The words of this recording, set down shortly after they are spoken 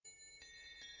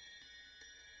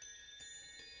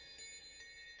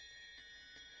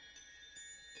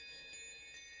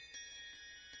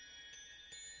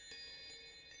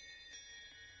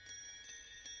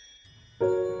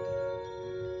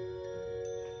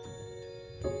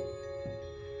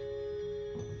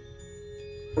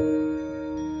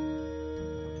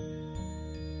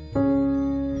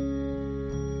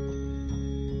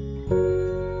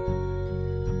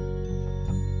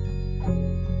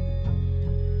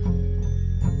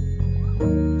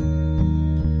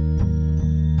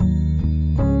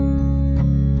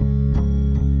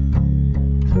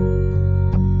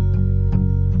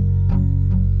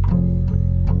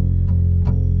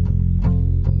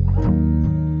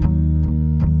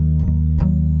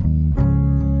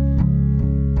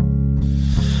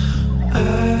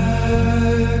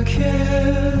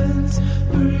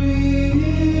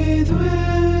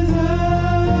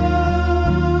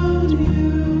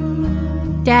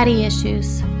Daddy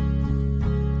Issues.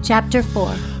 Chapter 4.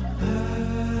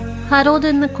 Huddled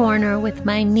in the corner with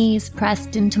my knees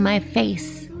pressed into my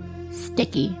face,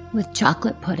 sticky with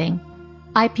chocolate pudding,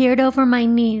 I peered over my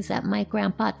knees at my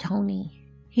Grandpa Tony.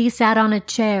 He sat on a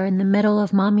chair in the middle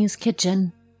of Mommy's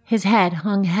kitchen. His head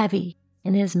hung heavy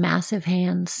in his massive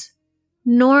hands.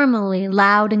 Normally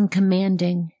loud and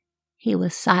commanding, he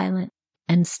was silent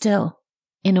and still,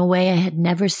 in a way I had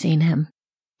never seen him.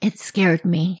 It scared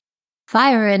me.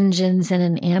 Fire engines and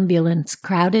an ambulance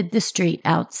crowded the street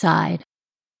outside.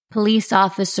 Police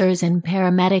officers and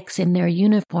paramedics in their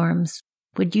uniforms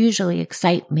would usually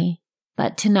excite me,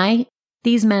 but tonight,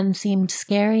 these men seemed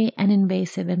scary and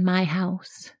invasive in my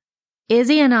house.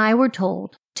 Izzy and I were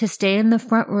told to stay in the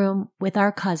front room with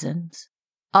our cousins.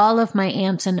 All of my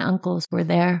aunts and uncles were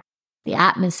there. The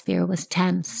atmosphere was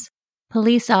tense.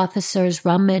 Police officers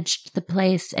rummaged the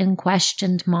place and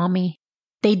questioned Mommy.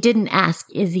 They didn't ask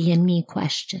Izzy and me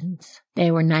questions. They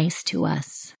were nice to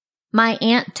us. My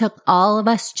aunt took all of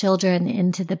us children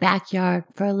into the backyard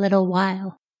for a little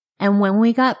while, and when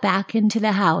we got back into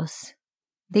the house,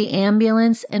 the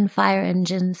ambulance and fire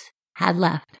engines had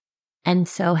left, and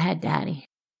so had Daddy.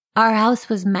 Our house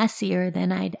was messier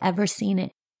than I'd ever seen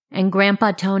it, and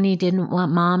Grandpa Tony didn't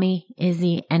want Mommy,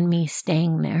 Izzy, and me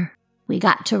staying there. We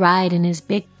got to ride in his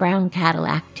big brown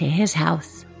Cadillac to his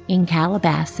house in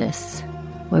Calabasas,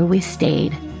 where we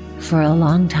stayed for a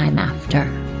long time after.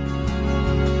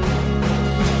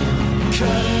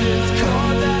 Cut this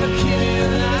cord that'll kill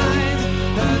your life.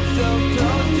 That's so